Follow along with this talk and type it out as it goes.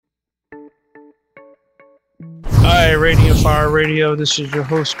Radio Fire Radio. This is your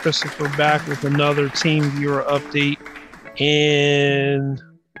host Christopher back with another Team Viewer update. And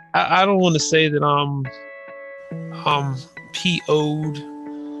I don't want to say that I'm PO'd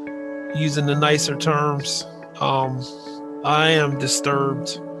using the nicer terms. I am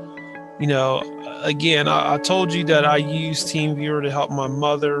disturbed. Again, I told you that I use Team Viewer to help my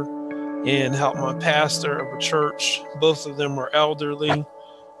mother and help my pastor of a church. Both of them are elderly.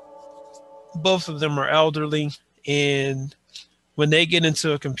 And when they get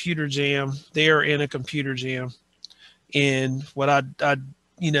into a computer jam, they are in a computer jam. And what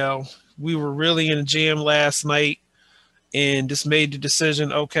we were really in a jam last night and just made the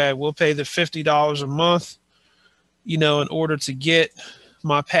decision, okay, we'll pay the $50 a month, in order to get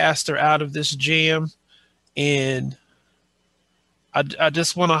my pastor out of this jam. And I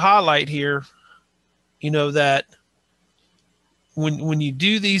just want to highlight here, that when you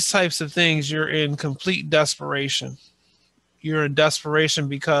do these types of things, you're in complete desperation. You're in desperation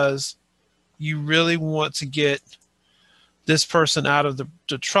because you really want to get this person out of the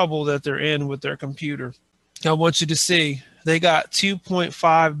trouble that they're in with their computer. I want you to see they got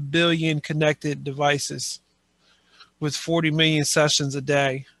 2.5 billion connected devices with 40 million sessions a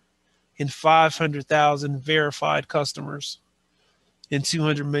day and 500,000 verified customers and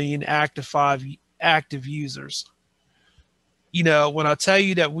 200 million active users. When I tell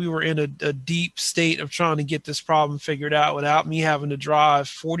you that we were in a deep state of trying to get this problem figured out without me having to drive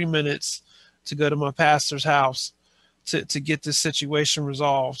 40 minutes to go to my pastor's house to get this situation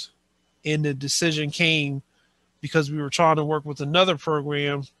resolved. And the decision came because we were trying to work with another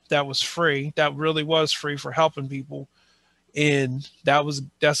program that was free, that really was free for helping people. And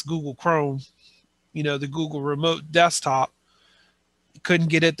that's Google Chrome, the Google remote desktop. Couldn't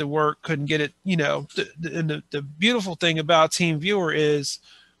get it to work, couldn't get it, and the beautiful thing about Team Viewer is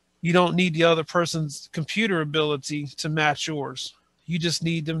you don't need the other person's computer ability to match yours. You just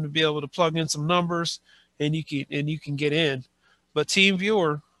need them to be able to plug in some numbers and you can get in. But Team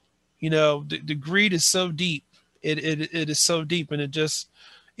Viewer, the greed is so deep. It is so deep, and it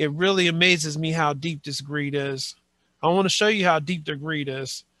really amazes me how deep this greed is. I want to show you how deep their greed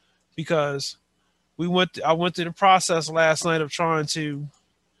is, because I went through the process last night of trying to,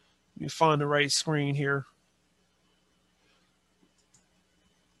 let me find the right screen here.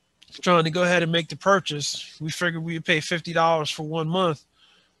 Trying to go ahead and make the purchase. We figured we would pay $50 for 1 month.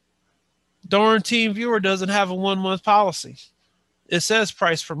 Darn Team Viewer doesn't have a 1 month policy. It says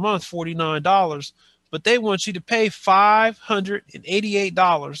price per month, $49, but they want you to pay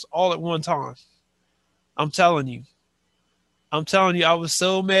 $588 all at one time. I'm telling you, I was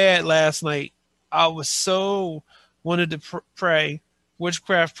so mad last night. I was so wanted to pray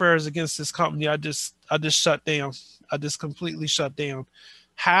witchcraft prayers against this company. I just shut down. I just completely shut down.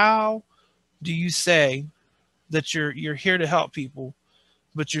 How do you say that you're here to help people,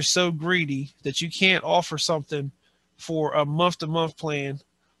 but you're so greedy that you can't offer something for a month-to-month plan,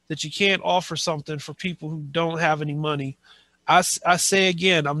 that you can't offer something for people who don't have any money? I say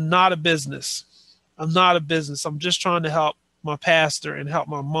again, I'm not a business. I'm just trying to help my pastor and help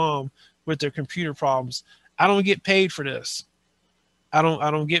my mom with their computer problems. I don't get paid for this. I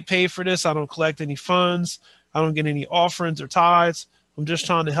don't get paid for this. I don't collect any funds. I don't get any offerings or tithes. I'm just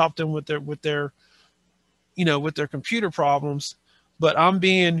trying to help them with their computer problems. But I'm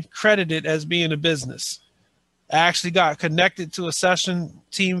being credited as being a business. I actually got connected to a session,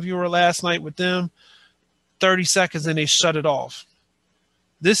 Team Viewer, last night with them. 30 seconds and they shut it off.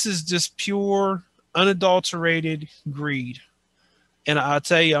 This is just pure, unadulterated greed. And I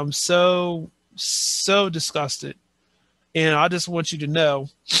tell you, I'm so disgusted. And I just want you to know,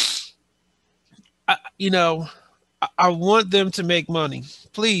 I want them to make money.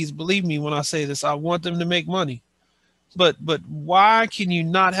 Please believe me when I say this. I want them to make money. But why can you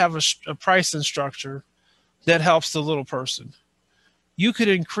not have a pricing structure that helps the little person? You could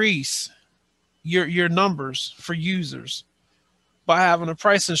increase your numbers for users by having a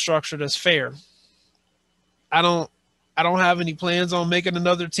pricing structure that's fair. I don't have any plans on making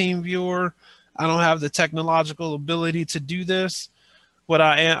another Team Viewer. I don't have the technological ability to do this.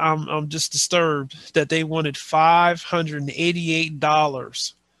 I'm just disturbed that they wanted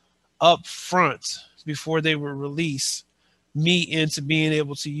 $588 up front before they would release me into being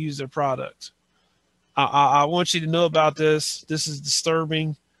able to use their product. I want you to know about this. This is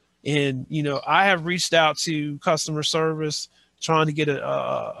disturbing. And, I have reached out to customer service trying to get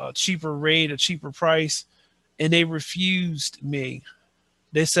a cheaper rate, a cheaper price, and they refused me.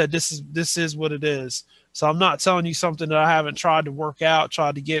 They said, this is what it is. So I'm not telling you something that I haven't tried to work out,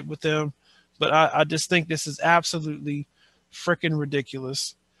 tried to get with them, but I just think this is absolutely freaking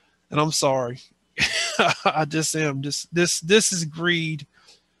ridiculous. And I'm sorry. I just am. This is greed.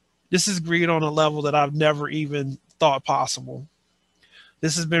 This is greed on a level that I've never even thought possible.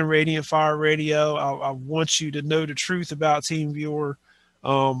 This has been Radiant Fire Radio. I want you to know the truth about TeamViewer.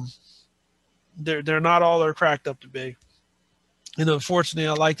 Um, they're not all they're cracked up to be. And unfortunately,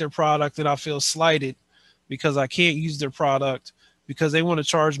 I like their product and I feel slighted because I can't use their product because they want to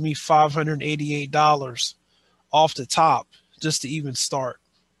charge me $588 off the top just to even start.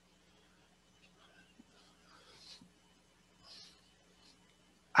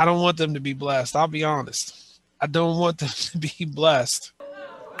 I don't want them to be blessed. I'll be honest. I don't want them to be blessed.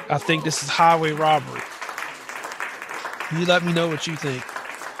 I think this is highway robbery. You let me know what you think.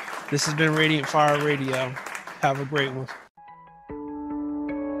 This has been Radiant Fire Radio. Have a great one.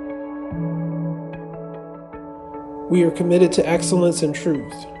 We are committed to excellence and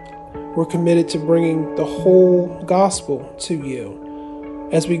truth. We're committed to bringing the whole gospel to you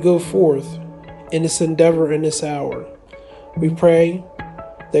as we go forth in this endeavor in this hour. We pray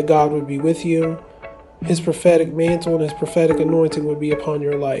that God would be with you, His prophetic mantle and His prophetic anointing would be upon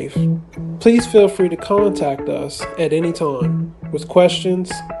your life. Please feel free to contact us at any time with questions,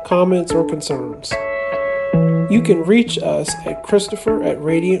 comments, or concerns. You can reach us at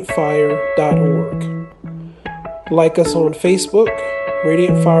Christopher@radiantfire.org. Like us on Facebook,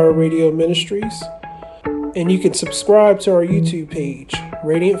 Radiant Fire Radio Ministries, and you can subscribe to our YouTube page,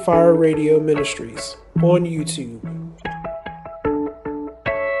 Radiant Fire Radio Ministries, on YouTube.